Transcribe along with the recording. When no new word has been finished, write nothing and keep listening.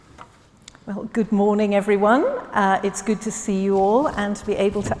Well, good morning, everyone. It's good to see you all and to be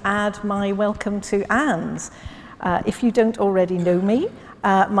able to add my welcome to Anne's. If you don't already know me,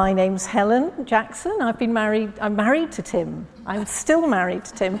 my name's Helen Jackson. I'm married to Tim. I'm still married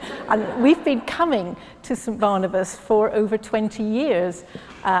to Tim. And we've been coming to St. Barnabas for over 20 years.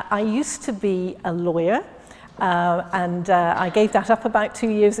 I used to be a lawyer. I gave that up about 2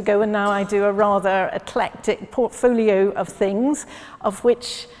 years ago, and now I do a rather eclectic portfolio of things, of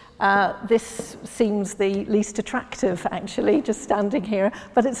which this seems the least attractive, actually, just standing here.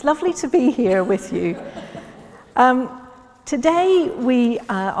 But it's lovely to be here with you. Today we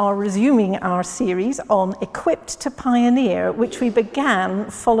are resuming our series on Equipped to Pioneer, which we began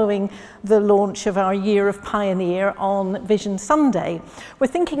following the launch of our Year of Pioneer on Vision Sunday. We're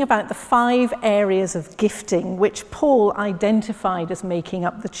thinking about the 5 areas of gifting which Paul identified as making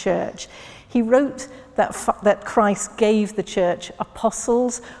up the church. He wrote that Christ gave the church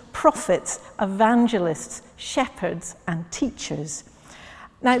apostles, prophets, evangelists, shepherds, and teachers.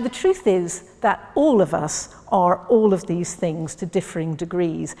 Now, the truth is that all of us are all of these things to differing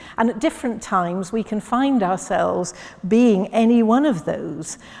degrees, and at different times we can find ourselves being any one of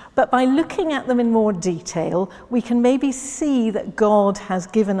those. But by looking at them in more detail, we can maybe see that God has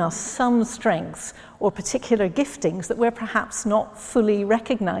given us some strengths or particular giftings that we're perhaps not fully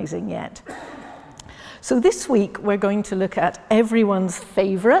recognizing yet. So this week we're going to look at everyone's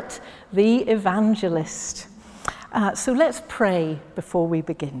favorite, the evangelist. So let's pray before we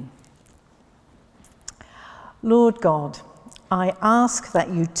begin. Lord God, I ask that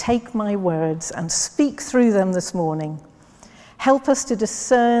you take my words and speak through them this morning. Help us to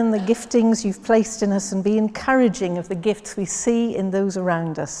discern the giftings you've placed in us and be encouraging of the gifts we see in those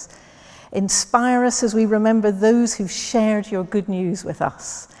around us. Inspire us as we remember those who've shared your good news with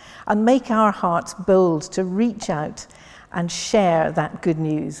us, and make our hearts bold to reach out and share that good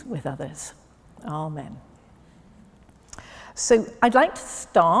news with others. Amen. So I'd like to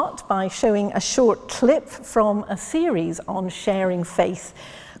start by showing a short clip from a series on sharing faith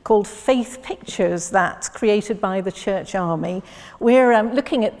called Faith Pictures that's created by the Church Army. We're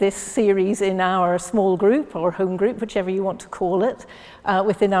looking at this series in our small group or home group, whichever you want to call it,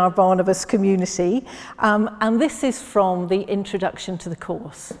 within our Barnabas community. And this is from the introduction to the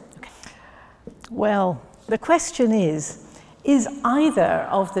course. Okay. Well, the question is either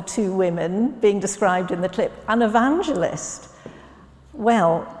of the 2 women being described in the clip an evangelist?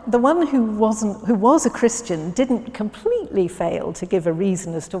 Well, the one who was a Christian didn't completely fail to give a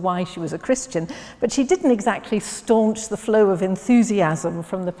reason as to why she was a Christian, but she didn't exactly staunch the flow of enthusiasm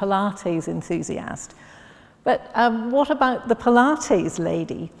from the Pilates enthusiast. But what about the Pilates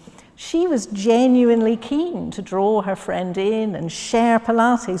lady? She was genuinely keen to draw her friend in and share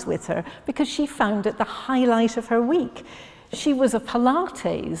Pilates with her because she found it the highlight of her week. She was a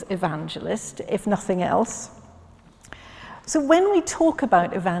Pilates evangelist, if nothing else. So when we talk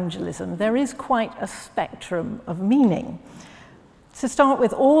about evangelism, there is quite a spectrum of meaning. To start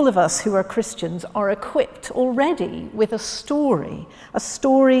with, all of us who are Christians are equipped already with a story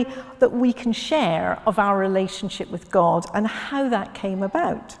that we can share of our relationship with God and how that came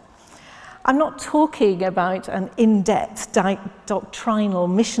about. I'm not talking about an in-depth doctrinal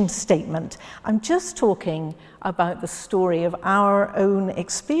mission statement. I'm just talking about the story of our own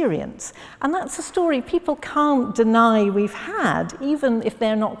experience. And that's a story people can't deny we've had, even if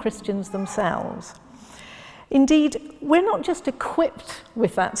they're not Christians themselves. Indeed, we're not just equipped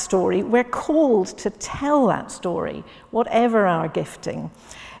with that story, we're called to tell that story, whatever our gifting.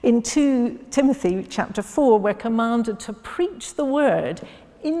 In 2 Timothy chapter 4, we're commanded to preach the word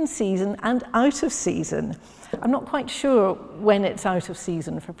in season and out of season. I'm not quite sure when it's out of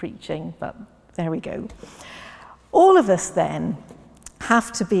season for preaching, but there we go. All of us then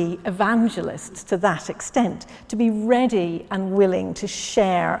have to be evangelists to that extent, to be ready and willing to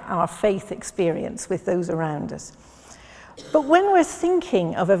share our faith experience with those around us. But when we're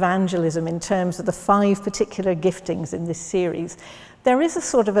thinking of evangelism in terms of the 5 particular giftings in this series, there is a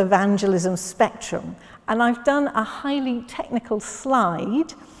sort of evangelism spectrum, and I've done a highly technical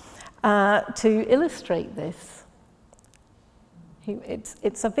slide to illustrate this.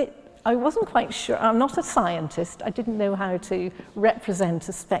 It's a bit, I wasn't quite sure, I'm not a scientist, I didn't know how to represent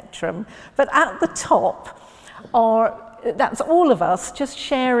a spectrum, but at the top that's all of us just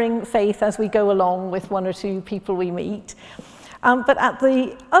sharing faith as we go along with 1 or 2 people we meet. But at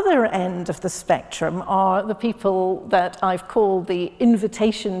the other end of the spectrum are the people that I've called the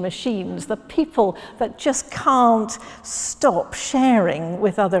invitation machines, the people that just can't stop sharing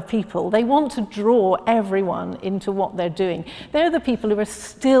with other people. They want to draw everyone into what they're doing. They're the people who are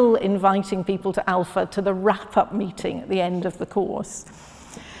still inviting people to Alpha, to the wrap-up meeting at the end of the course.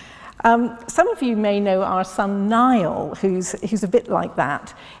 Some of you may know our son Niall, who's a bit like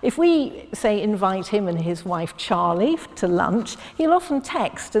that. If we, say, invite him and his wife Charlie to lunch, he'll often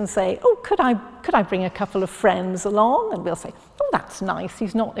text and say, oh, could I bring a couple of friends along? And we'll say, oh, that's nice.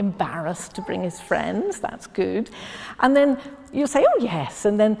 He's not embarrassed to bring his friends. That's good. And then you'll say, oh, yes.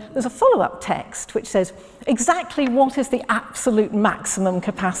 And then there's a follow-up text which says, exactly what is the absolute maximum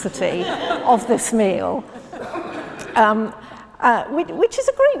capacity of this meal? Which is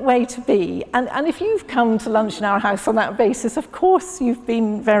a great way to be. And if you've come to lunch in our house on that basis, of course you've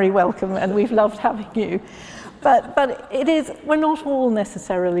been very welcome and we've loved having you. But we're not all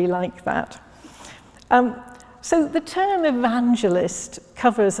necessarily like that. So the term evangelist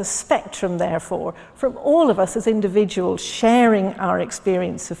covers a spectrum, therefore, from all of us as individuals sharing our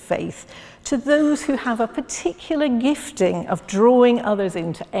experience of faith to those who have a particular gifting of drawing others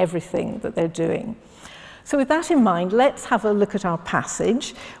into everything that they're doing. So with that in mind, let's have a look at our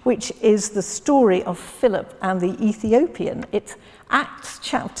passage, which is the story of Philip and the Ethiopian. It's Acts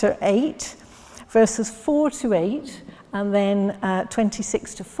chapter 8, verses 4 to 8, and then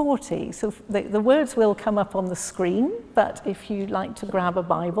 26 to 40. So the words will come up on the screen, but if you'd like to grab a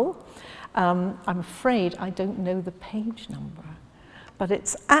Bible, I'm afraid I don't know the page number, but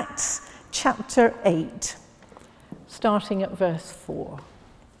it's Acts chapter 8, starting at verse 4.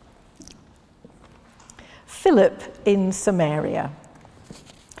 Philip in Samaria.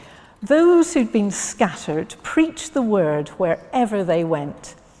 Those who'd been scattered preached the word wherever they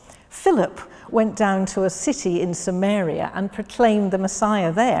went. Philip went down to a city in Samaria and proclaimed the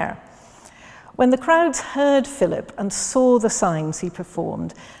Messiah there. When the crowds heard Philip and saw the signs he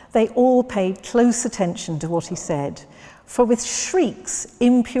performed, they all paid close attention to what he said. For with shrieks,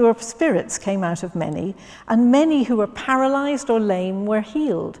 impure spirits came out of many, and many who were paralyzed or lame were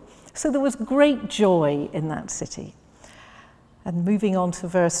healed. So there was great joy in that city. And moving on to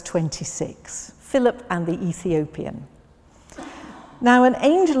verse 26, Philip and the Ethiopian. Now an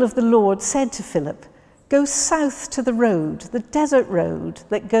angel of the Lord said to Philip, go south to the road, the desert road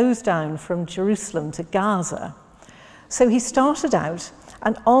that goes down from Jerusalem to Gaza. So he started out,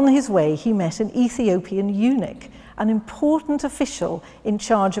 and on his way he met an Ethiopian eunuch, an important official in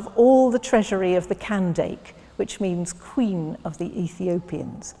charge of all the treasury of the Kandake, which means Queen of the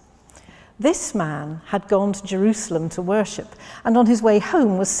Ethiopians. This man had gone to Jerusalem to worship, and on his way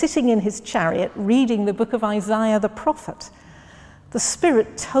home was sitting in his chariot reading the book of Isaiah the prophet. The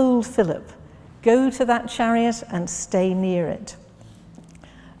Spirit told Philip, go to that chariot and stay near it.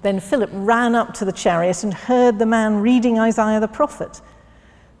 Then Philip ran up to the chariot and heard the man reading Isaiah the prophet.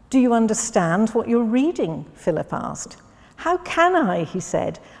 Do you understand what you're reading? Philip asked. How can I, he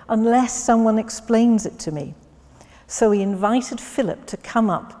said, unless someone explains it to me? So he invited Philip to come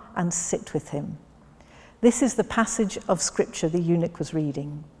up and sit with him. This is the passage of scripture the eunuch was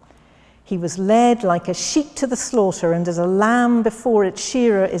reading. He was led like a sheep to the slaughter, and as a lamb before its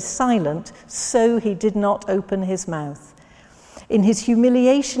shearer is silent, so he did not open his mouth. In his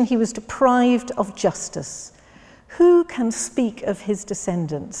humiliation he was deprived of justice. Who can speak of his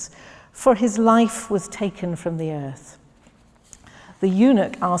descendants? For his life was taken from the earth. The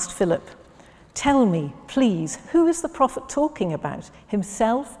eunuch asked Philip, tell me, please, who is the prophet talking about,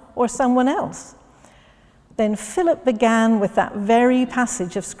 himself or someone else? Then Philip began with that very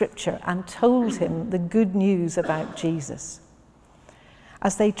passage of scripture and told him the good news about Jesus.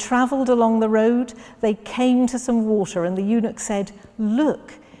 As they traveled along the road, they came to some water, and the eunuch said,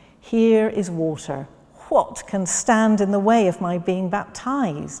 look, here is water. What can stand in the way of my being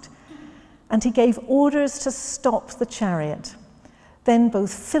baptized? And he gave orders to stop the chariot. Then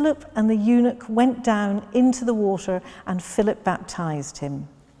both Philip and the eunuch went down into the water, and Philip baptized him.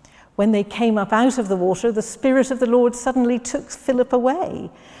 When they came up out of the water, the Spirit of the Lord suddenly took Philip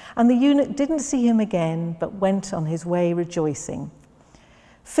away, and the eunuch didn't see him again, but went on his way rejoicing.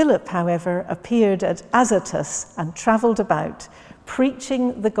 Philip, however, appeared at Azotus and travelled about,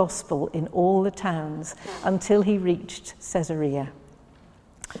 preaching the gospel in all the towns until he reached Caesarea.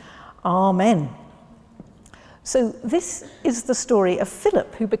 Amen. So this is the story of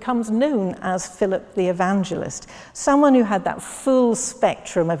Philip, who becomes known as Philip the Evangelist, someone who had that full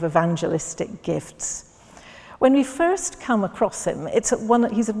spectrum of evangelistic gifts. When we first come across him, he's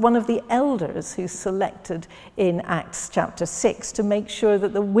one of the elders who's selected in Acts chapter 6 to make sure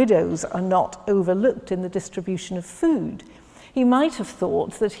that the widows are not overlooked in the distribution of food. He might have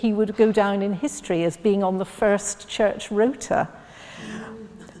thought that he would go down in history as being on the first church rota.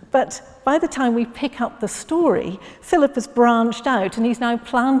 But by the time we pick up the story, Philip has branched out and he's now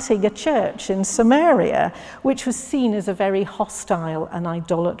planting a church in Samaria, which was seen as a very hostile and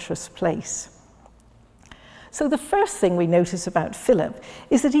idolatrous place. So the first thing we notice about Philip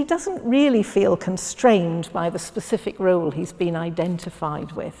is that he doesn't really feel constrained by the specific role he's been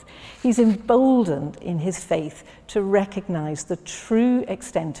identified with. He's emboldened in his faith to recognize the true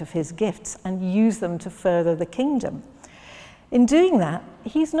extent of his gifts and use them to further the kingdom. In doing that,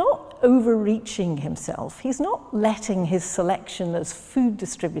 he's not overreaching himself. He's not letting his selection as food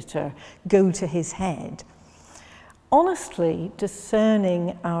distributor go to his head. Honestly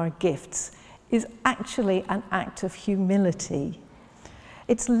discerning our gifts is actually an act of humility.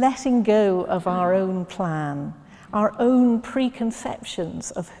 It's letting go of our own plan, our own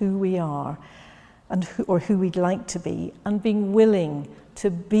preconceptions of who we are and who we'd like to be, and being willing to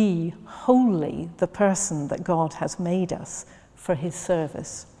be wholly the person that God has made us for his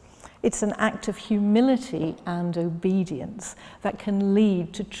service. It's an act of humility and obedience that can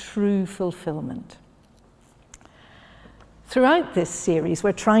lead to true fulfillment. Throughout this series,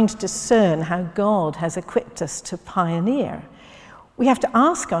 we're trying to discern how God has equipped us to pioneer. We have to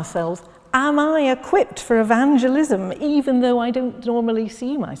ask ourselves, am I equipped for evangelism, even though I don't normally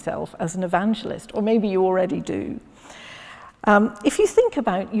see myself as an evangelist? Or maybe you already do. If you think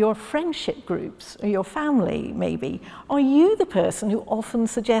about your friendship groups, or your family maybe, are you the person who often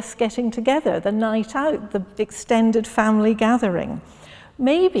suggests getting together, the night out, the extended family gathering?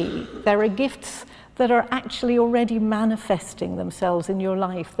 Maybe there are gifts that are actually already manifesting themselves in your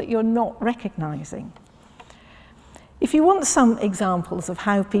life that you're not recognizing. If you want some examples of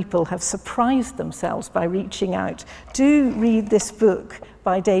how people have surprised themselves by reaching out, do read this book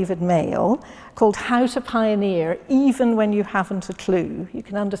by David Mayle called How to Pioneer Even When You Haven't a Clue. You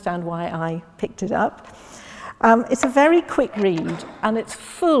can understand why I picked it up. It's a very quick read, and it's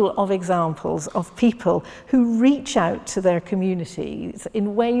full of examples of people who reach out to their communities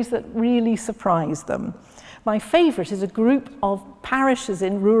in ways that really surprise them. My favourite is a group of parishes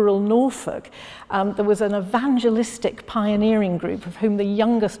in rural Norfolk. There was an evangelistic pioneering group of whom the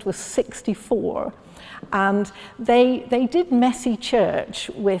youngest was 64. And they did messy church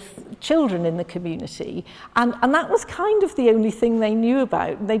with children in the community, and that was kind of the only thing they knew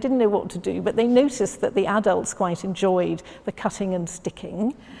about. They didn't know what to do, but they noticed that the adults quite enjoyed the cutting and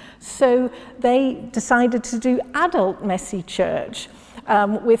sticking. So they decided to do adult messy church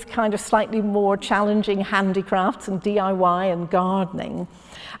with kind of slightly more challenging handicrafts and DIY and gardening.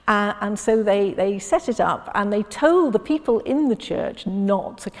 And so they set it up, and they told the people in the church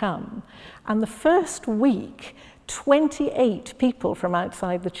not to come. And the first week, 28 people from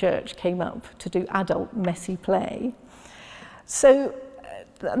outside the church came up to do adult messy play. So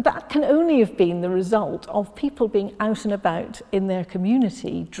that can only have been the result of people being out and about in their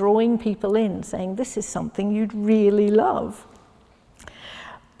community, drawing people in, saying, this is something you'd really love.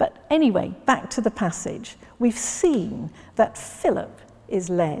 But anyway, back to the passage. We've seen that Philip is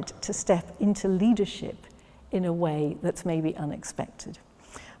led to step into leadership in a way that's maybe unexpected.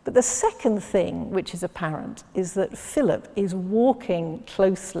 But the second thing which is apparent is that Philip is walking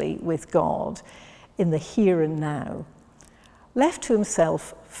closely with God in the here and now. Left to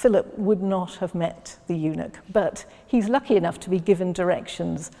himself, Philip would not have met the eunuch, but he's lucky enough to be given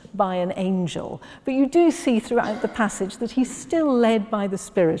directions by an angel. But you do see throughout the passage that he's still led by the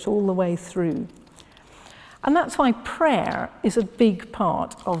Spirit all the way through. And that's why prayer is a big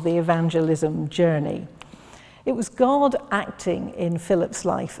part of the evangelism journey. It was God acting in Philip's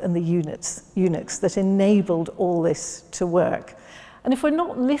life and the eunuchs that enabled all this to work. And if we're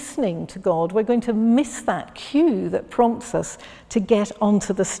not listening to God, we're going to miss that cue that prompts us to get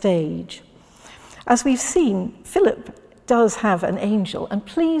onto the stage. As we've seen, Philip does have an angel, and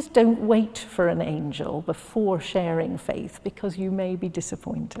please don't wait for an angel before sharing faith, because you may be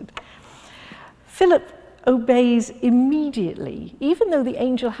disappointed. Philip obeys immediately, even though the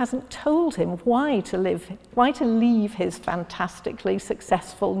angel hasn't told him why to leave his fantastically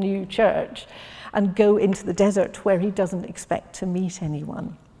successful new church and go into the desert where he doesn't expect to meet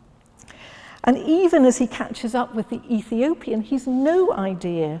anyone. And even as he catches up with the Ethiopian, he's no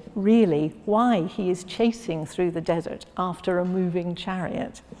idea really why he is chasing through the desert after a moving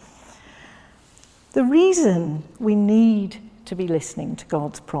chariot. The reason we need to be listening to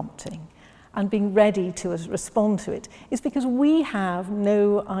God's prompting and being ready to respond to it is because we have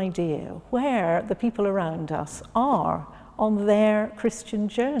no idea where the people around us are on their Christian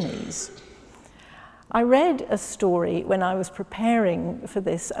journeys. I read a story when I was preparing for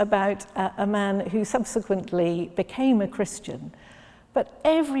this about a man who subsequently became a Christian, but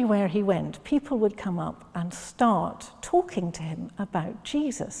everywhere he went, people would come up and start talking to him about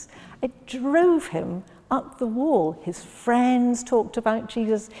Jesus. It drove him up the wall. His friends talked about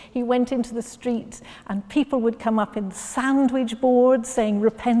Jesus. He went into the streets and people would come up in sandwich boards saying,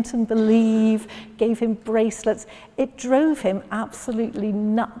 repent and believe, gave him bracelets. It drove him absolutely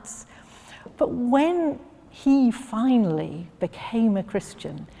nuts. But when he finally became a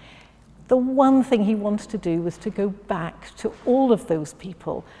Christian, the one thing he wanted to do was to go back to all of those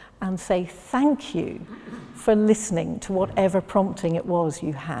people and say, thank you for listening to whatever prompting it was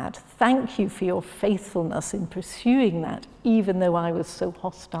you had. Thank you for your faithfulness in pursuing that, even though I was so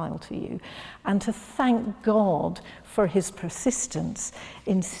hostile to you. And to thank God for his persistence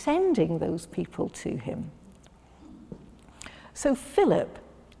in sending those people to him. So Philip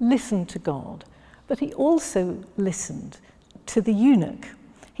listened to God, but he also listened to the eunuch.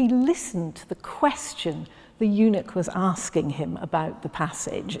 He listened to the question the eunuch was asking him about the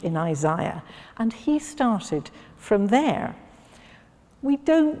passage in Isaiah, and he started from there. We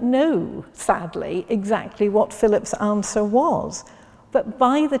don't know, sadly, exactly what Philip's answer was, but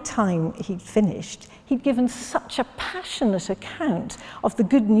by the time he'd finished, he'd given such a passionate account of the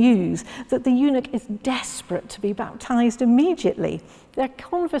good news that the eunuch is desperate to be baptized immediately. Their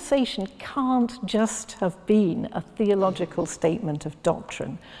conversation can't just have been a theological statement of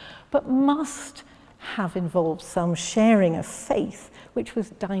doctrine, but must have involved some sharing of faith, which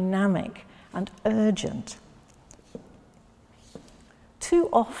was dynamic and urgent. Too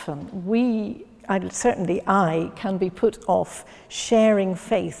often, certainly I, can be put off sharing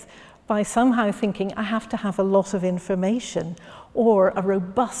faith by somehow thinking I have to have a lot of information or a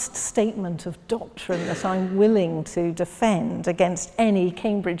robust statement of doctrine that I'm willing to defend against any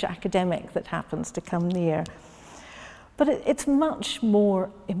Cambridge academic that happens to come near. But it's much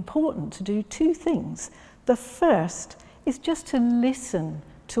more important to do two things. The first is just to listen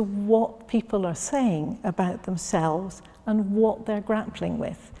to what people are saying about themselves and what they're grappling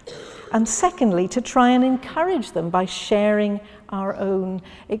with. And secondly, to try and encourage them by sharing our own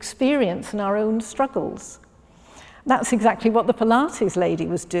experience and our own struggles. That's exactly what the Pilates lady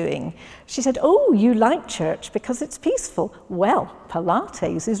was doing. She said, oh, you like church because it's peaceful. Well,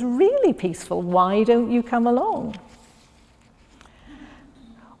 Pilates is really peaceful. Why don't you come along?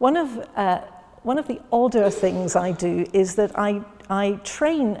 One of the odder things I do is that I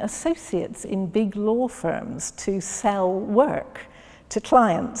train associates in big law firms to sell work to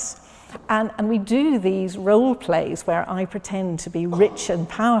clients. And we do these role plays where I pretend to be rich and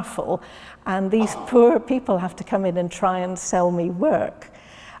powerful, and these poor people have to come in and try and sell me work.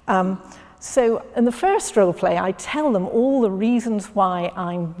 So in the first role play, I tell them all the reasons why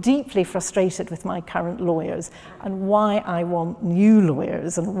I'm deeply frustrated with my current lawyers and why I want new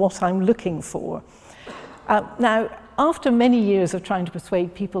lawyers and what I'm looking for. Now, after many years of trying to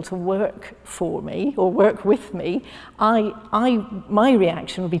persuade people to work for me or work with me, my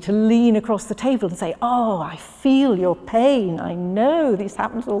reaction would be to lean across the table and say, oh, I feel your pain. I know this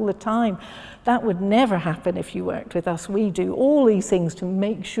happens all the time. That would never happen if you worked with us. We do all these things to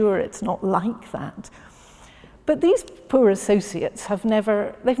make sure it's not like that. But these poor associates they've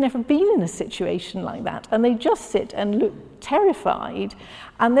never been in a situation like that, and they just sit and look terrified,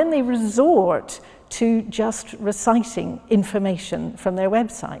 and then they resort to just reciting information from their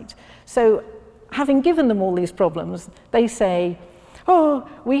website. So having given them all these problems, they say, oh,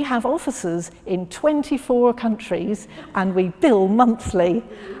 we have offices in 24 countries and we bill monthly.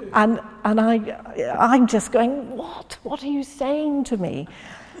 And I'm just going, what are you saying to me?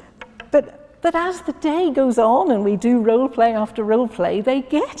 But as the day goes on and we do role play after role play, they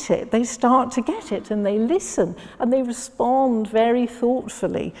get it. They start to get it and they listen and they respond very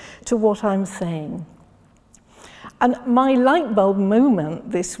thoughtfully to what I'm saying. And my light bulb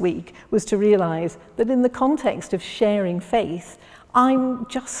moment this week was to realize that in the context of sharing faith, I'm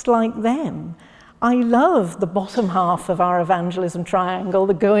just like them. I love the bottom half of our evangelism triangle,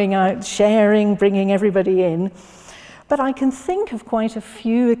 the going out, sharing, bringing everybody in. But I can think of quite a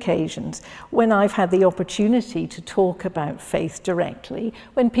few occasions when I've had the opportunity to talk about faith directly,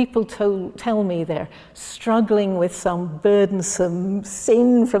 when people tell me they're struggling with some burdensome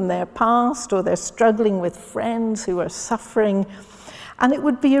sin from their past, or they're struggling with friends who are suffering. And it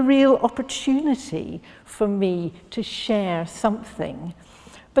would be a real opportunity for me to share something.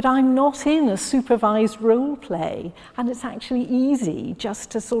 But I'm not in a supervised role play, and it's actually easy just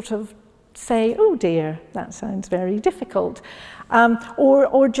to sort of say, oh dear, that sounds very difficult,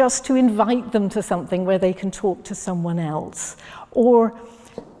 or just to invite them to something where they can talk to someone else. Or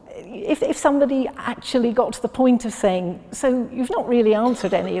if somebody actually got to the point of saying, so you've not really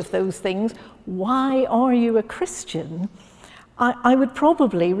answered any of those things, why are you a Christian? I would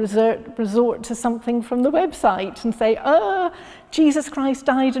probably resort to something from the website and say, Jesus Christ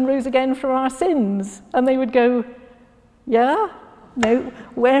died and rose again for our sins. And they would go, yeah? No,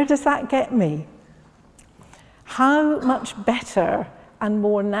 where does that get me? How much better and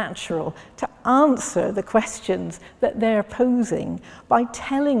more natural to answer the questions that they're posing by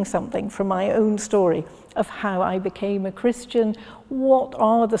telling something from my own story of how I became a Christian, what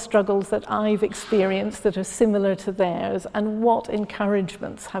are the struggles that I've experienced that are similar to theirs, and what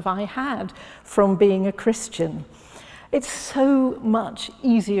encouragements have I had from being a Christian. It's so much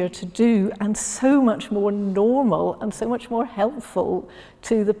easier to do and so much more normal and so much more helpful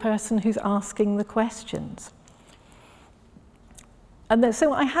to the person who's asking the questions. And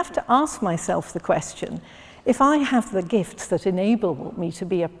so I have to ask myself the question, if I have the gifts that enable me to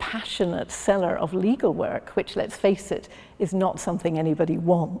be a passionate seller of legal work, which, let's face it, is not something anybody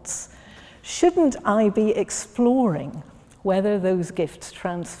wants, shouldn't I be exploring whether those gifts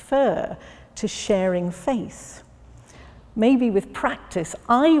transfer to sharing faith? Maybe with practice,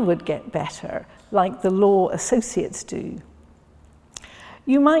 I would get better, like the law associates do.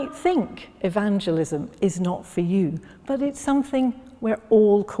 You might think evangelism is not for you, but it's something we're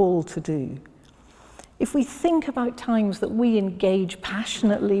all called to do. If we think about times that we engage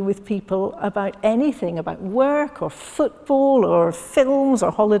passionately with people about anything, about work or football or films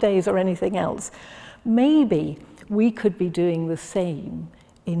or holidays or anything else, maybe we could be doing the same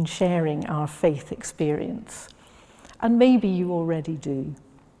in sharing our faith experience. And maybe you already do.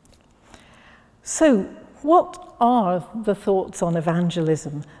 So, what are the thoughts on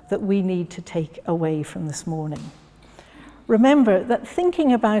evangelism that we need to take away from this morning? Remember that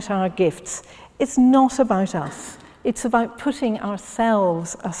thinking about our gifts is not about us. It's about putting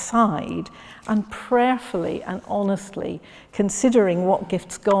ourselves aside and prayerfully and honestly considering what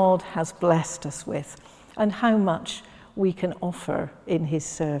gifts God has blessed us with and how much we can offer in his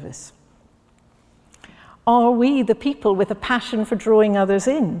service. Are we the people with a passion for drawing others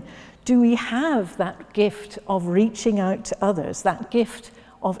in? Do we have that gift of reaching out to others, that gift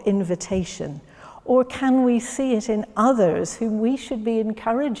of invitation? Or can we see it in others whom we should be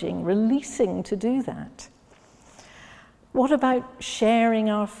encouraging, releasing to do that? What about sharing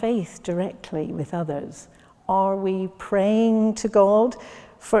our faith directly with others? Are we praying to God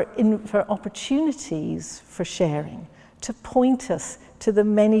for opportunities for sharing, to point us to the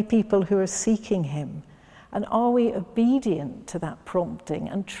many people who are seeking him? And are we obedient to that prompting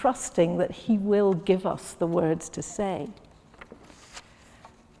and trusting that he will give us the words to say?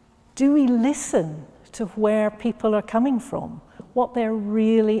 Do we listen to where people are coming from, what they're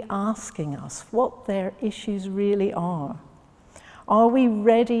really asking us, what their issues really are? Are we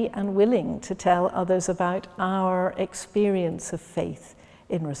ready and willing to tell others about our experience of faith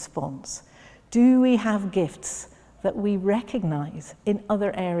in response? Do we have gifts that we recognize in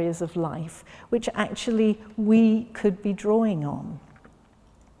other areas of life, which actually we could be drawing on?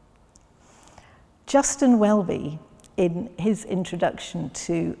 Justin Welby, in his introduction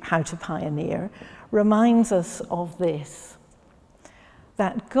to How to Pioneer, reminds us of this,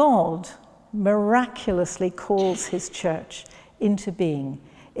 that God miraculously calls his church into being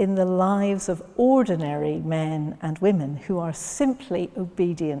in the lives of ordinary men and women who are simply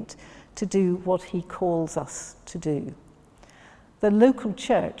obedient to do what he calls us to do. The local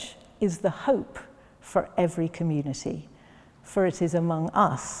church is the hope for every community, for it is among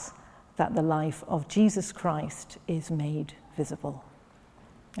us that the life of Jesus Christ is made visible.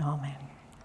 Amen.